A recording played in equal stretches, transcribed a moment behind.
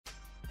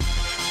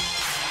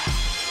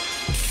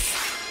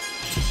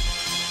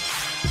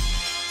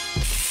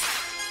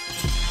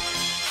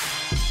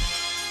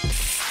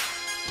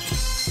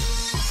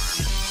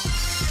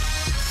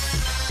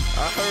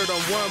heard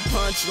I'm one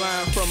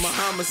punchline from a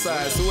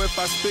homicide. So if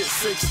I spit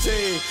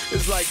 16,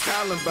 it's like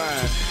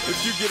Columbine. If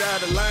you get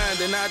out of line,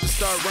 then I just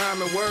start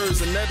rhyming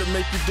words, and that'll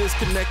make you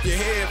disconnect your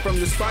head from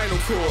your spinal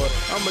cord.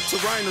 I'm a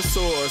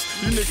Tyrannosaurus,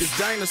 you niggas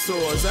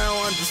dinosaurs. I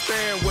don't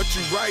understand what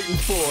you writing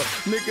for.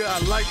 Nigga, I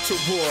like to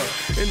war.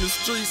 In the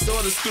streets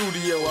or the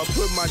studio, I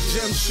put my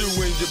gym shoe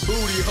in your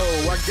booty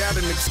hole. I got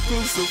an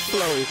exclusive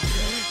flow.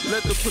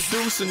 Let the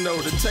producer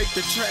know to take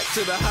the track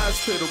to the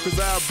hospital, cause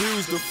I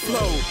abuse the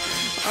flow.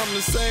 I'm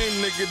the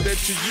same nigga that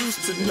you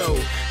used to know,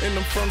 and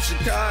I'm from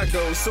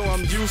Chicago, so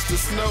I'm used to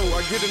snow. I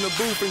get in the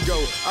booth and go,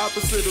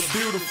 opposite of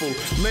beautiful,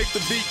 make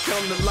the beat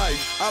come to life,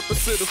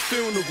 opposite of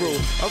funeral.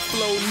 I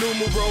flow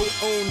numero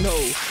uno.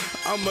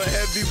 I'm a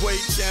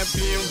heavyweight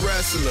champion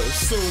wrestler,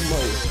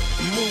 sumo.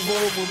 Move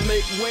over,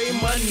 make way,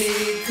 my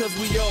nigga, cause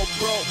we all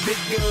brought big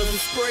guns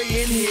and spray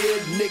in here,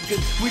 nigga.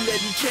 We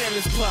letting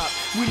cannons pop,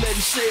 we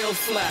letting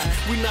shells fly,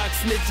 we knock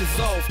snitches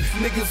off,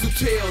 niggas who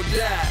tell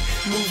die.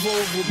 Move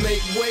over,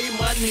 make way,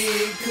 my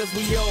nigga, cause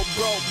we all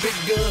brought big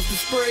guns to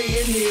spray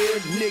in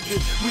here, nigga.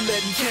 We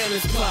letting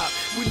cannons pop,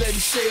 we letting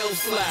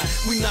shells fly,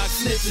 we knock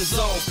snitches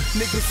off,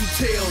 niggas who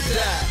tell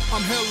die.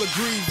 I'm hella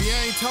greedy,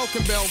 I ain't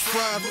talking about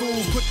fried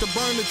food. Put the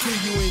burner to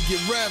you and get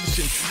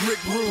ravishing,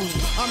 Rick Rude.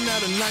 I'm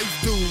not a nice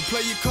dude,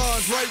 play your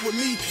cards right with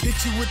me. Hit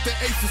you with the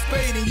ace of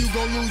spade and you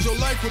gon' lose your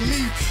life with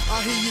me. I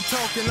hear you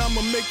talking,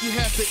 I'ma make you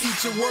have to eat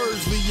your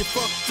words. Leave you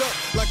fucked up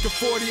like a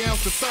 40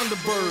 ounce of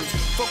Thunderbird.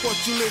 Fuck what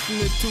you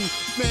listening to,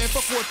 man,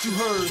 fuck what you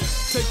heard.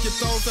 Take your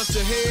thoughts out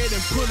your head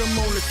and put them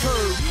on the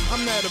curb.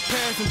 I'm not a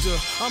passenger,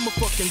 I'm a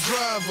fucking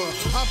driver.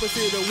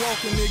 Opposite of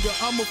walking nigga,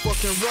 I'm a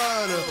fucking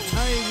rider.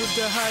 I ain't with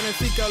the hide and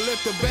seek, I let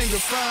the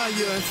banger find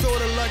ya. And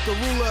sorta like a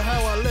ruler,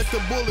 how I let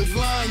the bullets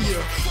line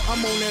ya.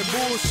 I'm on that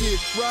bullshit,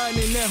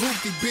 riding in that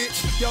hoopty,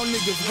 bitch. Y'all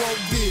niggas Walt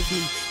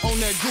Disney, on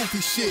that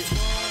goofy shit.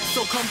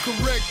 So come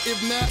correct, if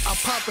not, I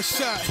pop a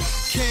shot.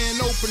 Can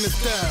open the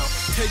style,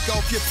 take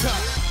off your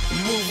top.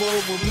 Move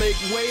over, make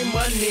way,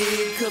 my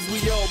nigga, cause we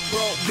all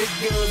brought big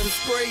guns and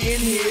spray in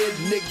here,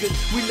 nigga.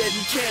 We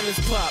letting cannons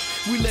pop,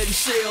 we letting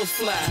shells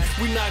fly,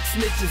 we knock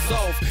snitches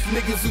off,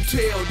 niggas who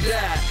tell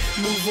die.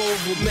 Move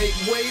over, make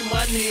way,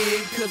 my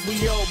nigga, cause we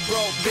all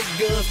brought big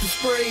guns to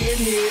spray in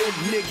here,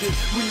 nigga.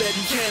 We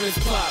letting cannons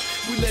pop,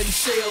 we letting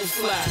shells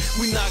fly,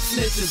 we knock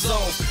snitches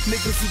off,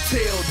 niggas who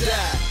tell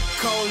die.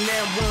 Call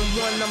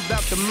 911, I'm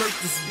about to murk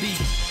this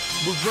beat.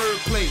 With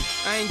wordplay,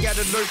 I ain't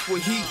gotta lurk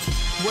with heat.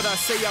 What I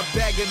say, I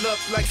bag it up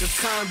like a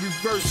con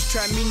reverse.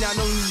 Try me not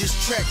on this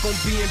track, gon'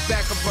 be in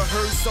back of a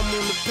hearse. I'm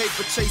on the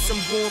paper chase, I'm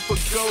going for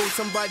gold.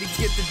 Somebody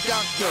get the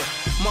doctor.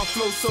 My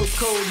flow so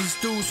cold, these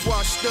dudes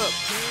washed up.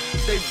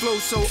 They flow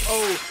so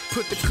old.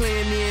 Put the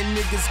clan in,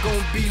 niggas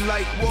gon' be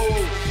like, whoa.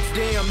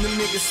 Damn, them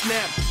niggas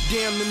snap,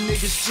 damn, them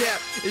niggas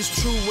jap. It's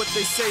true what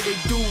they say, they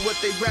do what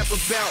they rap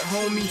about,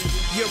 homie.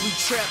 Yeah, we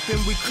trap and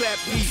we clap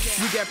beat.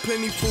 We got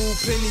plenty food,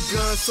 plenty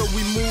guns, so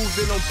we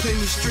moving on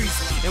plenty streets.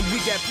 And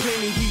we got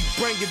plenty heat,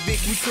 bring it big,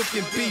 we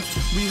cooking beef.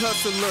 We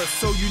hustlers,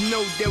 so you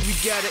know that we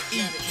gotta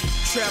eat.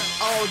 Trap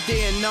all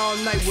day and all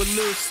night with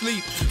little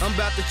sleep. I'm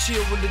about to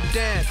chill with the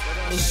dance,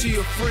 and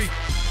she a freak.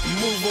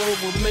 Move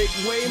over, make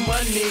way, my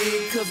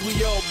nigga, cause we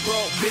all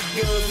brought big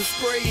guns and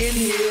spray in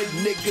here,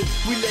 nigga.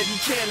 We letting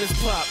cannons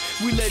pop,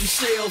 we letting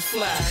shells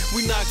fly,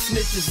 we knock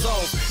snitches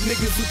off,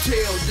 niggas who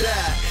tell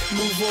die.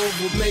 Move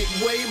over, make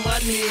way,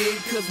 my nigga,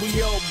 cause we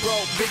all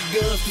brought big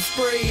guns to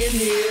spray in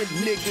here,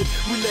 nigga.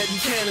 We letting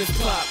cannons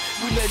pop,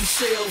 we letting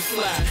shells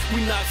fly,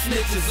 we knock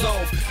snitches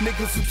off,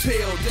 niggas who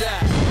tell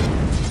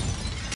die.